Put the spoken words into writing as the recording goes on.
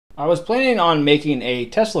I was planning on making a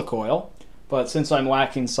Tesla coil, but since I'm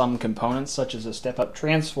lacking some components such as a step-up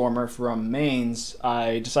transformer from mains,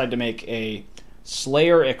 I decided to make a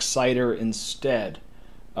Slayer exciter instead.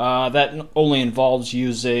 That only involves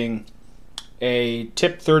using a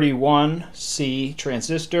tip 31C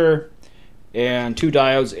transistor and 2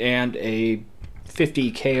 diodes and a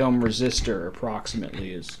 50 k ohm resistor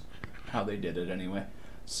approximately is how they did it anyway.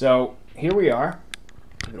 So here we are.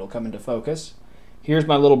 It'll come into focus. Here's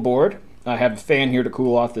my little board. I have a fan here to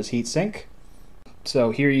cool off this heatsink.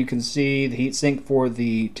 So here you can see the heatsink for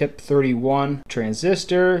the tip 31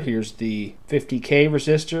 transistor. Here's the 50K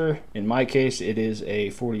resistor. In my case it is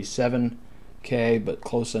a 47K, but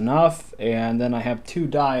close enough. And then I have 2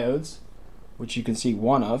 diodes, which you can see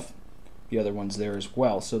one of. The other one's there as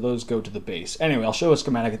well, so those go to the base. Anyway, I'll show a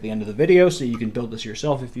schematic at the end of the video so you can build this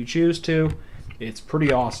yourself if you choose to. It's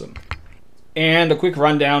pretty awesome. And a quick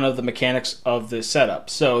rundown of the mechanics of this setup.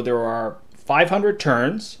 So there are 500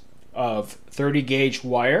 turns of 30 gauge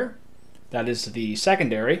wire. That is the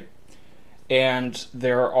secondary. And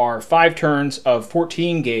there are 5 turns of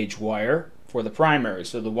 14 gauge wire for the primary,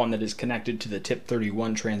 so the one that is connected to the tip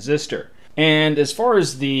 31 transistor. And as far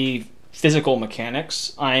as the physical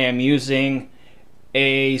mechanics, I am using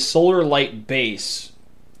a solar light base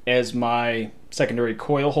as my secondary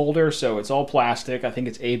coil holder, so it's all plastic. I think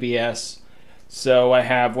it's ABS. So I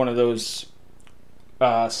have one of those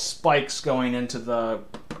spikes going into the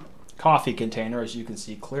coffee container, as you can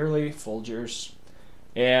see clearly, Folgers.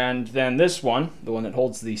 And then this one, the one that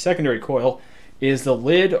holds the secondary coil, is the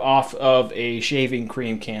lid off of a shaving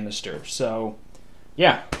cream canister. So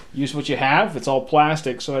yeah, use what you have. It's all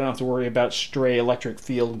plastic, so I don't have to worry about stray electric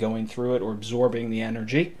field going through it or absorbing the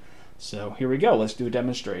energy. So here we go, let's do a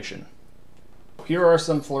demonstration. Here are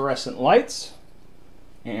some fluorescent lights.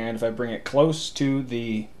 And if I bring it close to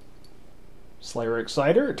the Slayer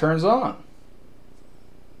exciter, it turns on.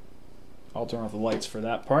 I'll turn off the lights for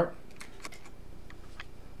that part.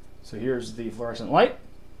 So here's the fluorescent light.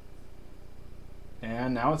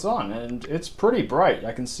 And now it's on, and it's pretty bright.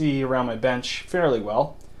 I can see around my bench fairly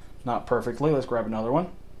well. Not perfectly. Let's grab another one.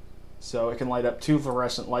 So it can light up 2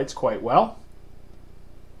 fluorescent lights quite well.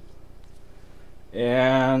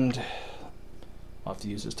 And I'll have to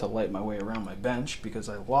use this to light my way around my bench because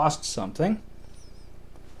I lost something.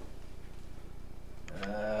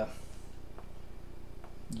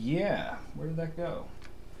 Yeah, where did that go?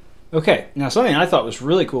 Okay, now something I thought was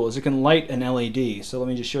really cool is it can light an LED. So let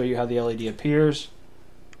me just show you how the LED appears.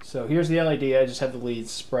 So here's the LED. I just have the leads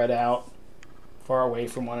spread out far away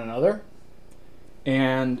from one another.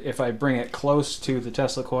 And if I bring it close to the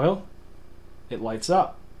Tesla coil, it lights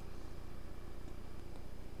up.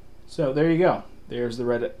 So there you go. There's the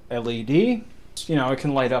red LED. You know, it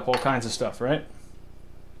can light up all kinds of stuff, right?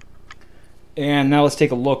 And now let's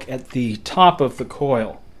take a look at the top of the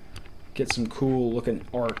coil. Get some cool looking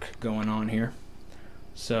arc going on here.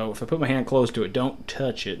 So if I put my hand close to it, don't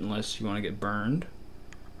touch it unless you want to get burned.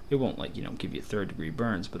 It won't, like, you know, give you 3rd degree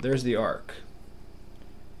burns, but there's the arc,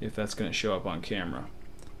 if that's going to show up on camera.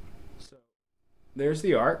 So there's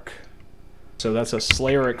the arc. So that's a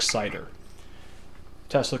Slayer exciter.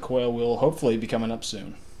 Tesla coil will hopefully be coming up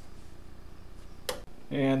soon.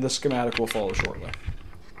 And the schematic will follow shortly.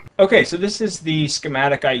 Okay, so this is the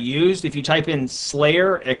schematic I used. If you type in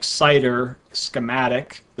Slayer exciter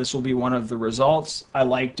schematic, this will be one of the results. I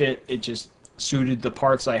liked it. It just suited the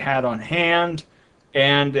parts I had on hand,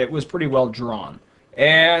 and it was pretty well drawn.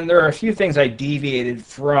 And there are a few things I deviated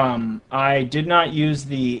from. I did not use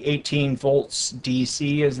the 18 volts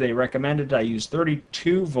DC as they recommended. I used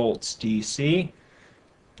 32 volts DC.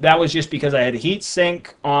 That was just because I had a heat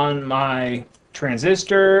sink on my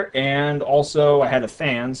transistor, and also I had a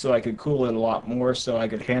fan so I could cool it a lot more so I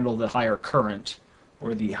could handle the higher current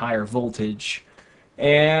or the higher voltage.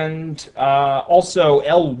 And also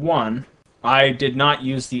L1, I did not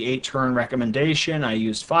use the 8-turn recommendation. I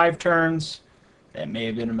used 5 turns. That may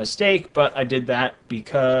have been a mistake, but I did that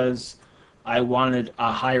because I wanted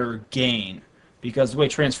a higher gain. Because the way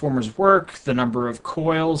transformers work, the number of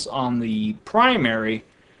coils on the primary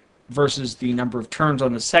versus the number of turns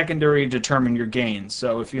on the secondary determine your gain.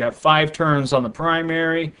 So if you have 5 turns on the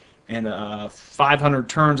primary and 500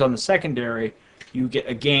 turns on the secondary, you get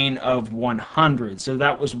a gain of 100. So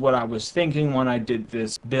that was what I was thinking when I did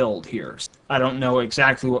this build here. I don't know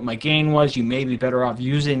exactly what my gain was. You may be better off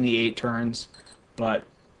using the 8 turns, but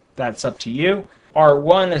that's up to you.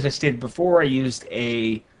 R1, as I stated before, I used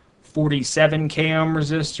a 47 k ohm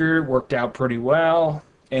resistor. Worked out pretty well.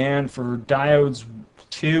 And for diodes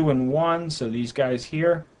 2 and 1, so these guys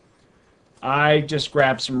here, I just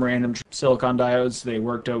grabbed some random silicon diodes. They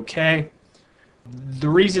worked okay. The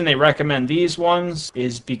reason they recommend these ones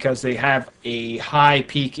is because they have a high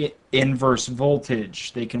peak inverse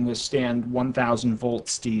voltage. They can withstand 1000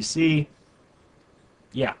 volts DC.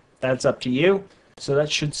 Yeah, that's up to you. So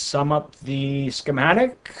that should sum up the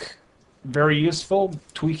schematic. Very useful.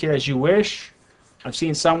 Tweak it as you wish. I've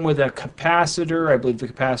seen some with a capacitor. I believe the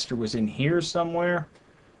capacitor was in here somewhere.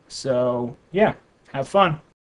 So, yeah, have fun.